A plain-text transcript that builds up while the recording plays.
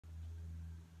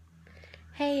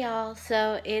Hey y'all,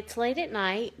 so it's late at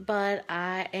night, but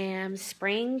I am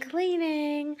spring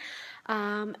cleaning.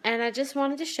 And I just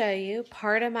wanted to show you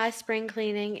part of my spring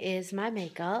cleaning is my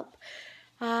makeup.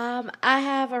 I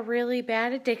have a really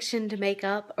bad addiction to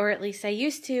makeup, or at least I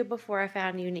used to before I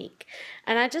found Younique.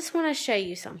 And I just want to show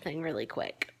you something really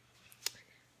quick.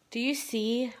 Do you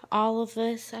see all of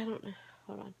this? I don't know.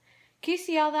 Hold on. Can you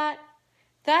see all that?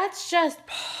 That's just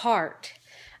part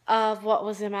of what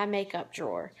was in my makeup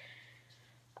drawer.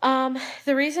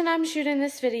 The reason I'm shooting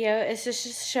this video is just to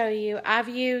show you I've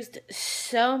used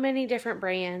so many different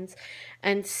brands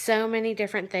and so many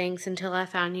different things until I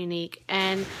found Younique.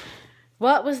 And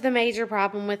what was the major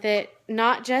problem with it?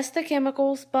 Not just the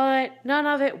chemicals, but none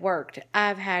of it worked.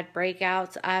 I've had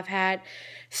breakouts. I've had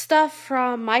stuff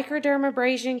from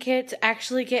microdermabrasion kits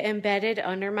actually get embedded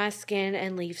under my skin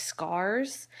and leave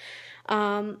scars.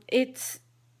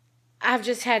 I've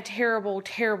just had terrible,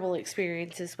 terrible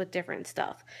experiences with different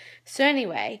stuff. So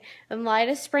anyway, in light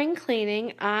of spring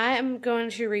cleaning, I am going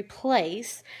to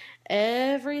replace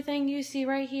everything you see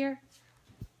right here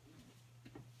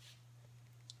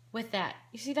with that.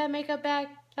 You see that makeup bag?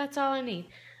 That's all I need.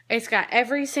 It's got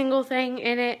every single thing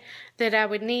in it that I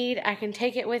would need. I can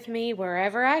take it with me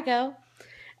wherever I go.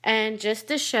 And just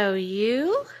to show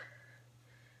you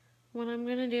what I'm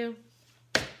going to do.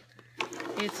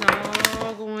 It's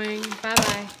all going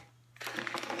bye-bye.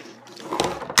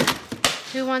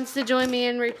 Who wants to join me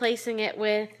in replacing it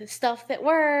with stuff that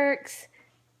works?